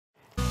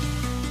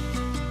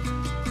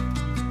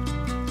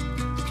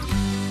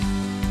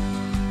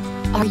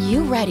Are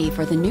you ready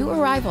for the new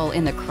arrival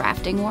in the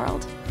crafting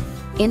world?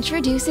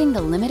 Introducing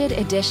the limited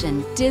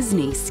edition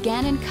Disney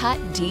Scanncut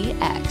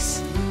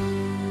DX.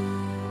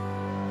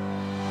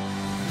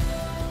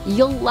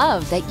 You'll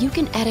love that you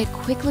can edit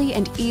quickly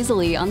and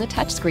easily on the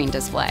touchscreen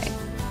display.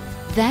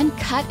 Then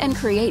cut and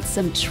create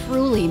some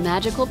truly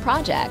magical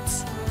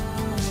projects.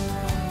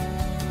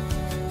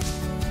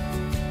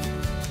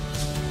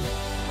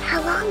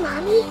 How long,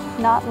 Mommy?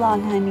 Not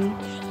long, honey.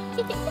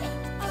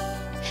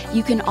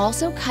 You can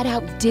also cut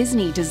out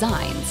Disney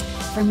designs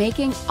for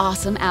making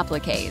awesome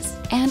appliques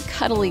and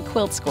cuddly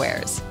quilt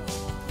squares.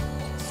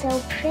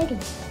 So pretty.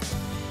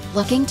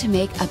 Looking to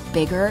make a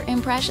bigger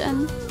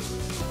impression?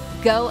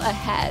 Go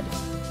ahead.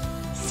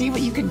 See what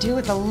you can do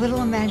with a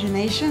little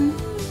imagination?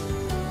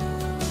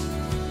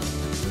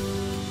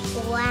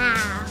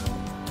 Wow.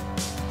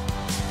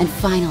 And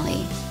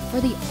finally, for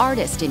the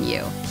artist in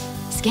you,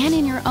 scan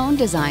in your own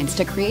designs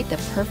to create the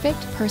perfect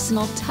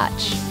personal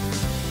touch.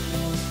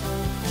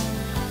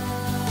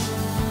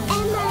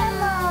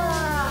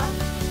 Emma!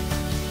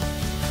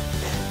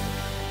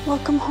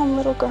 Welcome home,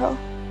 little girl.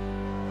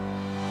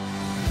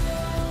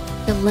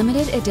 The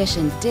limited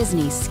edition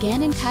Disney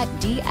Scanncut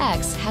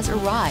DX has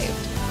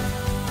arrived.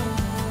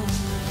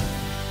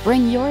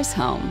 Bring yours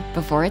home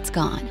before it's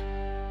gone.